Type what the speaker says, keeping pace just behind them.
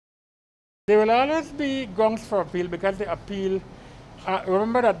There will always be grounds for appeal because the appeal,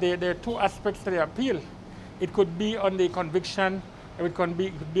 remember that there are two aspects to the appeal. It could be on the conviction, or it could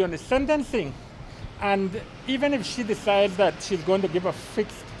be on the sentencing. And even if she decides that she's going to give a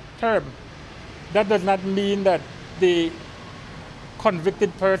fixed term, that does not mean that the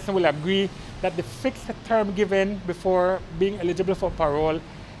convicted person will agree that the fixed term given before being eligible for parole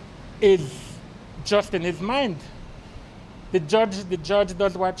is just in his mind. The judge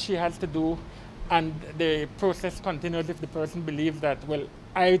does what she has to do, and the process continues if the person believes that, well,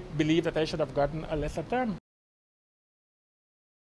 I believe that I should have gotten a lesser term.